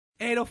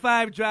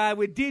805 Drive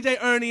with DJ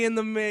Ernie in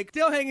the mix.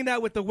 Still hanging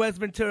out with the West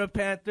Ventura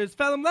Panthers.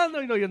 Fella, let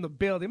them know you're in the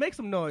building. Make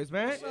some noise,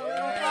 man.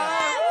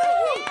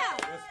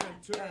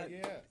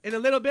 In a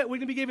little bit, we're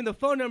going to be giving the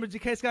phone numbers in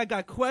case you guys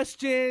got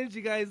questions.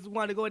 You guys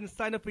want to go ahead and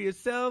sign up for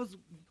yourselves.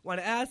 Want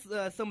to ask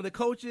some of the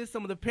coaches,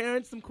 some of the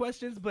parents some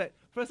questions. But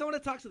first, I want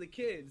to talk to the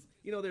kids.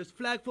 You know, there's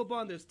flag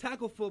football and there's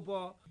tackle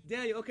football.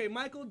 Daniel, okay,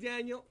 Michael,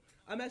 Daniel,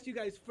 I'm asking you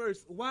guys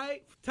first.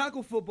 Why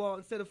tackle football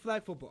instead of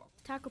flag football?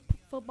 Tackle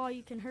football,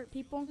 you can hurt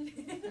people.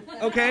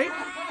 Okay.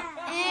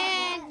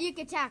 And you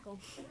can tackle.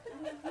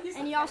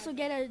 And you also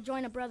get to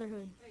join a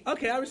brotherhood.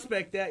 Okay, I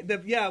respect that.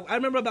 I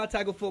remember about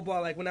tackle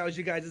football, like when I was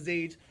you guys'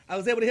 age. I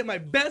was able to hit my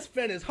best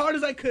friend as hard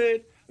as I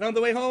could. And on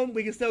the way home,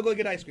 we can still go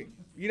get ice cream.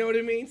 You know what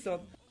I mean?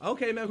 So,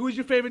 okay, man, who's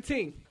your favorite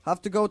team?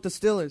 Have to go with the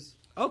Steelers.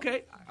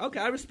 Okay,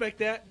 I respect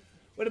that.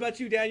 What about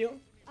you, Daniel?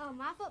 Oh,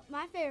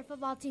 my favorite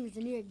football team is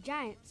the New York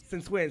Giants.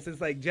 Since when?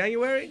 Since like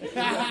January?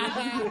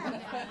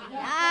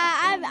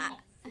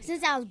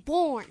 Since I was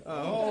born.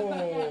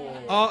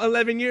 Oh. All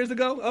 11 years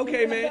ago?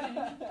 Okay,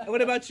 man.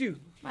 What about you?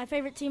 My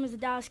favorite team is the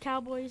Dallas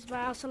Cowboys, but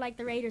I also like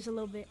the Raiders a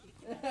little bit.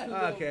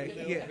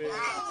 Okay, yeah.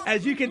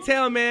 As you can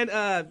tell,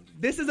 man,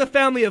 this is a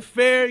family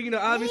affair, you know,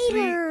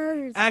 obviously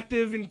Raiders.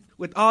 Active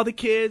with all the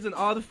kids and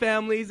all the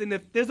families. And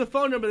if there's a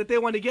phone number that they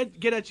want to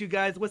get at you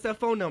guys, what's that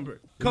phone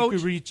number? Coach? You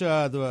can reach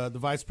the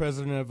vice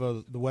president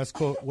of the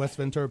West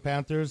Ventura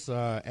Panthers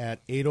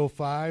at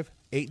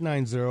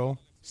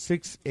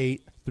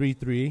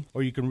 805-890-6833.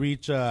 Or you can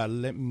reach,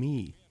 let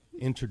me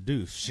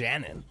introduce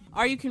Shannon.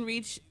 Or you can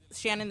reach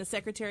Shannon, the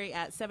secretary,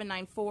 at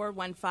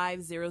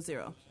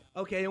 794-1500.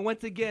 Okay, and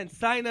once again,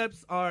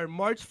 sign-ups are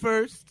March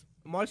 1st,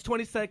 March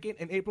 22nd,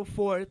 and April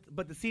 4th,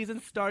 but the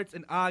season starts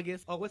in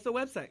August. Oh, what's the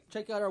website?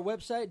 Check out our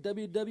website,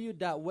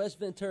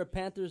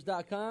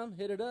 www.westventurapanthers.com.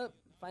 Hit it up.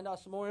 Find out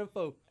some more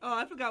info. Oh,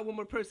 I forgot one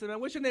more person, man.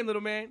 What's your name, little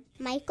man?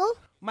 Michael.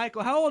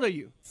 Michael, how old are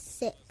you?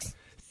 6.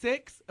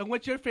 6? And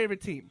what's your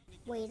favorite team?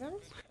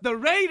 Raiders. The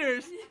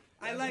Raiders?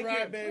 I like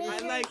right, him. baby. I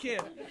like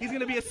him. He's going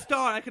to be a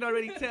star. I can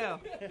already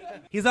tell.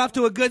 He's off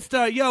to a good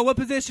start. Yo, what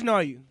position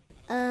are you?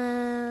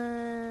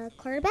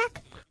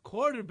 Quarterback.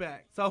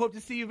 Quarterback. So I hope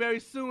to see you very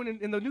soon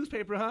in the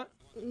newspaper, huh?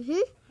 Mm-hmm.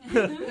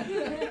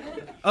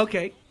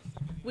 Okay.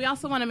 We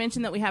also want to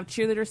mention that we have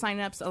cheerleader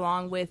sign-ups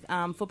along with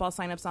football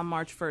sign-ups on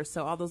March 1st.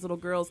 So all those little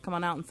girls, come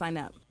on out and sign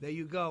up. There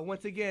you go.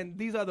 Once again,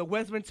 these are the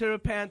West Ventura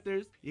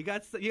Panthers. You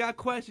got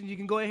questions, you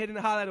can go ahead and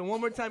holler at them. One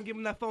more time, give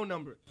them that phone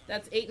number.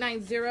 That's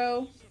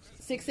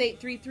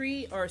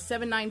 890-6833 or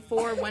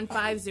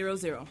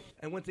 794-1500.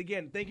 And once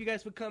again, thank you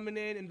guys for coming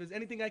in. And if there's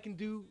anything I can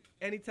do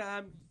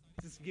anytime,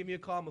 just give me a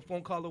call. I'm a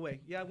phone call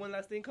away. Yeah, one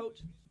last thing, Coach?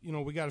 You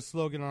know, we got a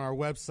slogan on our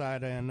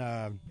website, and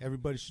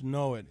everybody should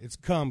know it. It's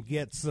come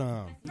get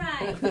some.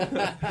 Right.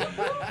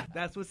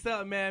 That's what's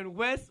up, man.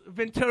 West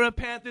Ventura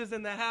Panthers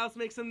in the house.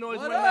 Make some noise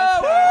one up?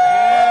 last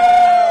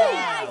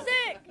time.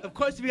 Of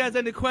course, if you guys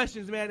have any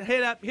questions, man,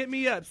 hit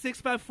me up.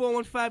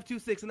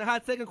 654-1526. In the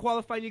hot second,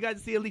 qualifying you guys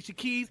to see Alicia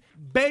Keys,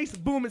 bass,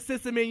 booming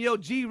system, and yo,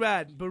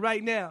 G-Ride. But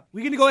right now,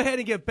 we're going to go ahead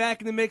and get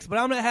back in the mix, but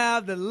I'm going to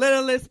have the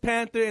littlest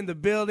Panther in the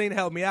building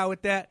help me out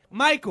with that.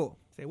 Michael,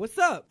 say what's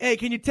up? Hey,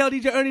 can you tell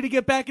DJ Ernie to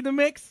get back in the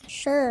mix?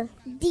 Sure.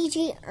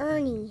 DJ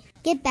Ernie,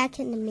 get back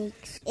in the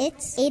mix.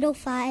 It's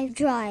 805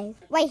 Drive,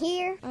 right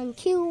here on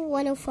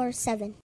Q1047.